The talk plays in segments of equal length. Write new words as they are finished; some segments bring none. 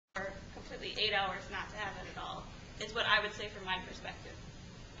the 8 hours not to have it at all, is what I would say from my perspective.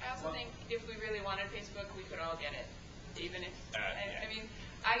 I also think if we really wanted Facebook, we could all get it, even if, I mean,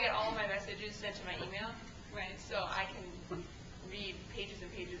 I get all my messages sent to my email, right? So I can read pages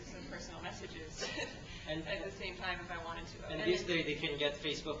and pages of personal messages at the same time if I wanted to. And these days they can get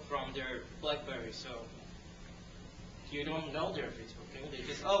Facebook from their BlackBerry, so you don't know their Facebook. They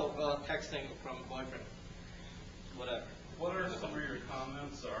just, texting from boyfriend, whatever. What are some of your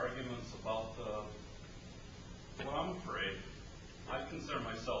comments or arguments about what I'm afraid? I consider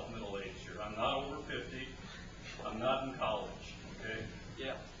myself middle-aged here. I'm not over 50. I'm not in college, okay?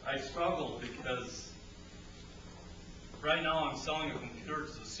 Yeah. I struggle because right now I'm selling a computer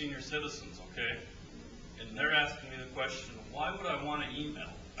to the senior citizens, okay? And they're asking me the question, why would I want to email?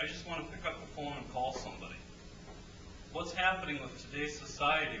 I just want to pick up the phone and call somebody. What's happening with today's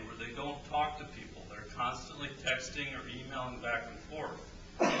society where they don't talk to people? They're constantly texting or emailing back and forth.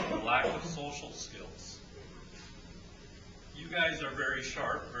 The lack of social skills. You guys are very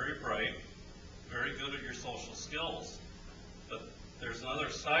sharp, very bright, very good at your social skills, but there's another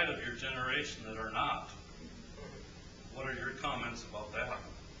side of your generation that are not. What are your comments about that?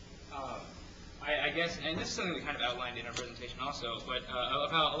 I guess, and this is something we kind of outlined in our presentation also, but of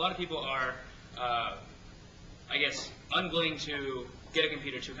how a lot of people are, I guess, unwilling to get a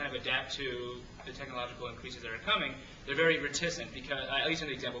computer to kind of adapt to the technological increases that are coming. They're very reticent because, at least in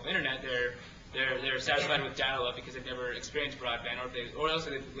the example of internet, they're satisfied with dial-up because they've never experienced broadband, or else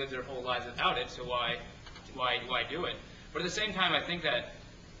they've lived their whole lives without it. So why do it? But at the same time, I think that,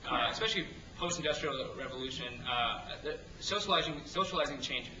 especially post-industrial revolution, socializing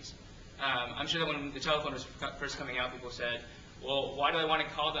changes. I'm sure that when the telephone was first coming out, people said, well, why do I want to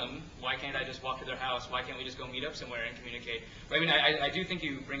call them? Why can't I just walk to their house? Why can't we just go meet up somewhere and communicate? But I mean, I do think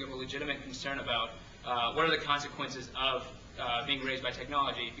you bring up a legitimate concern about what are the consequences of being raised by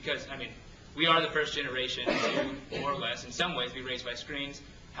technology, because, I mean, we are the first generation to, more or less, in some ways, be raised by screens.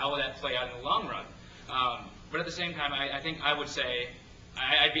 How will that play out in the long run? But at the same time, I think I would say,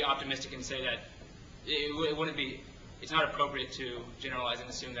 I'd be optimistic and say that it wouldn't be, it's not appropriate to generalize and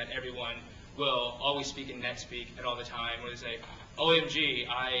assume that everyone will always speak in NetSpeak at all the time, where they say, OMG,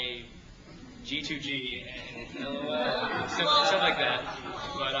 G2G, and LOL, stuff like that.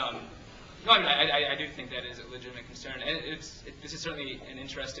 But no, I mean, I do think that is a legitimate concern, and this is certainly an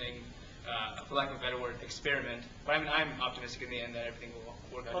interesting, for lack of a better word, experiment. But I mean, I'm optimistic in the end that everything will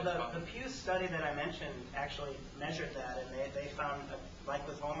work out. Well, the Pew study that I mentioned actually measured that, and they found, like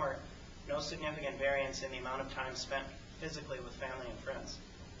with homework, no significant variance in the amount of time spent physically with family and friends.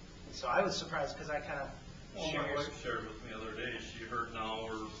 And so I was surprised because I kind of my wife shared with me the other day. She heard now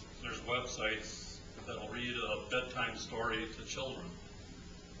there's websites that'll read a bedtime story to children.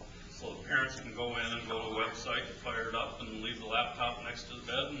 So the parents can go in and go to a website, fire it up, and leave the laptop next to the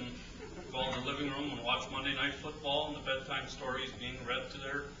bed and go in the living room and watch Monday Night Football, and the bedtime story is being read to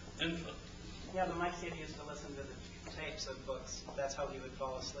their infant. Yeah, but my kid used to listen to the tapes of books. That's how he would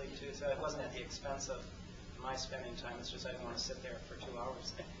fall asleep too. So it wasn't at the expense of my spending time. It's just I didn't want to sit there for 2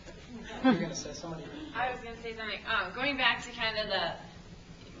 hours. You're going to say somebody. I was going to say something. Going back to kind of the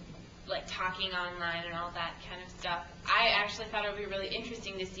talking online and all that kind of stuff, I actually thought it would be really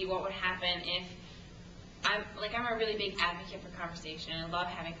interesting to see what would happen if I'm a really big advocate for conversation. I love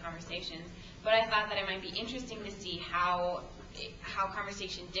having conversations, but I thought that it might be interesting to see how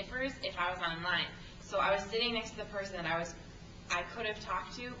conversation differs if I was online. So I was sitting next to the person that I could have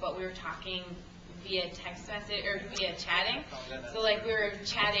talked to, but we were talking via text message or via chatting. So we were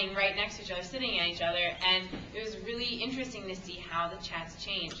chatting right next to each other, sitting at each other, and it was really interesting to see how the chats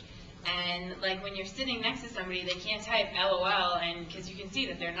change. And when you're sitting next to somebody, they can't type LOL, and because you can see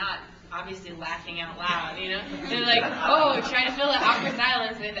that they're not obviously laughing out loud, you know? They're like, oh, trying to fill the awkward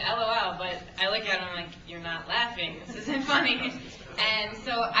silence with LOL, but I look at them like, you're not laughing, this isn't funny. And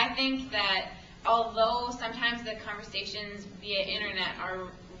so I think that although sometimes the conversations via internet are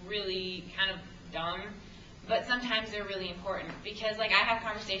really kind of dumb, but sometimes they're really important, because I have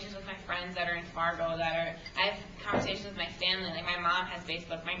conversations with my friends that are in Fargo I have conversations with my family, my mom has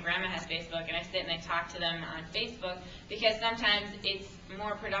Facebook, my grandma has Facebook, and I sit and I talk to them on Facebook, because sometimes it's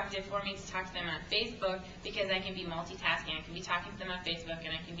more productive for me to talk to them on Facebook, because I can be multitasking. I can be talking to them on Facebook,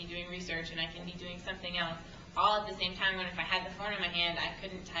 and I can be doing research, and I can be doing something else all at the same time, when if I had the phone in my hand, I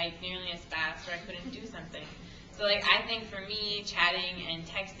couldn't type nearly as fast, or I couldn't do something. So I think for me, chatting and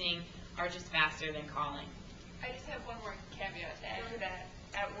texting are just faster than calling. I just have one more caveat to add to that.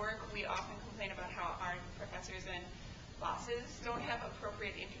 At work, we often complain about how our professors and bosses don't have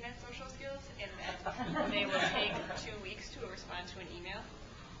appropriate internet social skills, and that they will take 2 weeks to respond to an email.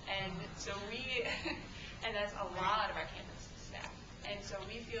 And so and that's a lot of our campus staff. And so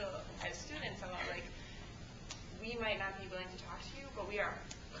we feel as students a lot like we might not be willing to talk to you, but we are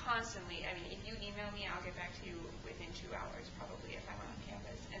constantly, I mean, if you email me, I'll get back to you within 2 hours probably if I'm on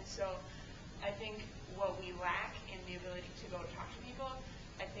campus. And so I think what we lack in the ability to go talk to people,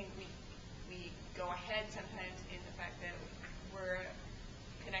 I think we go ahead sometimes in the fact that we're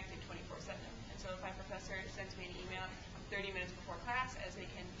connected 24/7. And so if my professor sends me an email 30 minutes before class, as they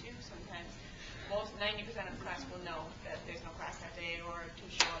can do sometimes, most 90% of the class will know that there's no class that day, or to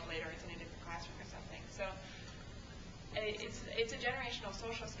show up later, it's in a different classroom or something. So it's a generational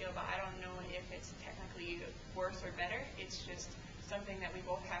social skill, but I don't know if it's technically worse or better. It's just something that we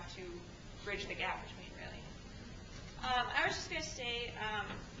both have to bridge the gap between, really. I was just going to say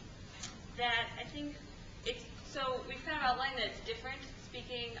that I think so we've kind of outlined that it's different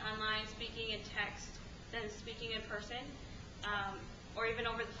speaking online, speaking in text, than speaking in person, or even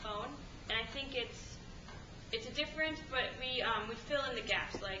over the phone. And I think it's a different, but we fill in the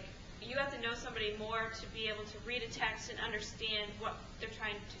gaps. Like, you have to know somebody more to be able to read a text and understand what they're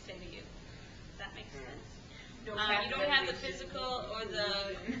trying to say to you. If that makes sense. You don't have the physical or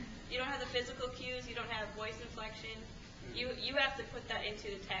you don't have the physical cues. You don't have voice inflection. You have to put that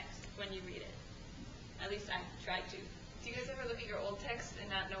into the text when you read it. At least I try to. Do you guys ever look at your old text and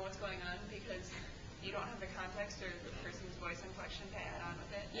not know what's going on because you don't have the context or the person's voice inflection to add on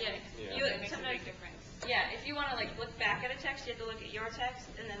with it? Yeah. It makes a big difference. Yeah, if you want to like look back at a text, you have to look at your text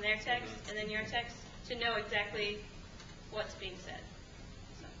and then their text and then your text to know exactly what's being said.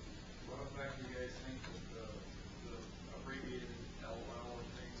 What effect do you guys think that the abbreviated LOL and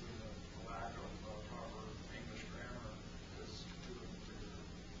things and the lack of proper English grammar is doing for your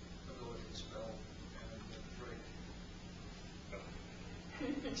ability to spell and write?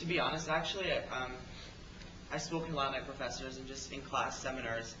 To be honest, actually, I've spoken to a lot of my professors and just in class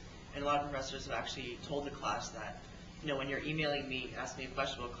seminars, and a lot of professors have actually told the class that, when you're emailing me, asking me a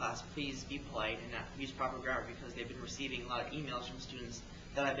question about class, please be polite and use proper grammar, because they've been receiving a lot of emails from students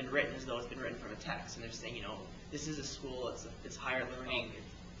that have been written as though it's been written from a text, and they're saying, this is a school, it's higher learning,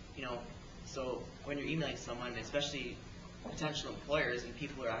 so when you're emailing someone, especially potential employers and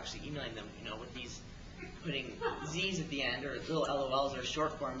people who are actually emailing them, with these putting Z's at the end or little LOLs or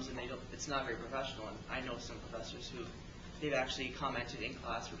short forms, and it's not very professional. And I know some professors who they've actually commented in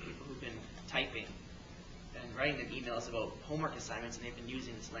class for people who've been typing and writing them emails about homework assignments, and they've been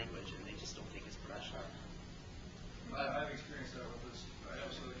using this language, and they just don't think it's professional. I've experienced that with this. I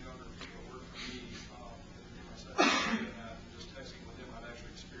have some of the younger people that work for me in my second and just texting with them, I've actually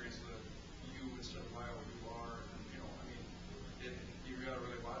experienced the you instead of I or you are. And, you got to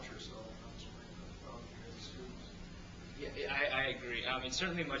really watch yourself. Yeah, I agree. It's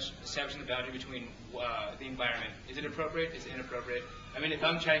certainly much establishing the boundary between the environment. Is it appropriate? Is it inappropriate? If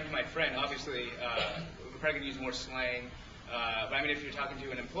I'm chatting to my friend, obviously, we're probably going to use more slang. But if you're talking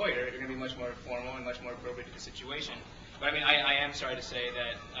to an employer, you're going to be much more formal and much more appropriate to the situation. But I am sorry to say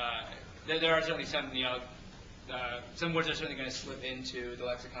that there are certainly some words are certainly going to slip into the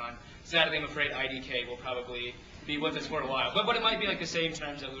lexicon. Sadly, I'm afraid IDK will probably be with us for a while. But it might be like the same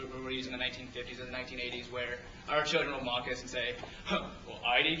terms that we were using in the 1950s or the 1980s, where our children will mock us and say, well,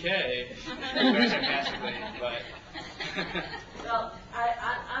 IDK, very sarcastically. But Well,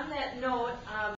 on that note,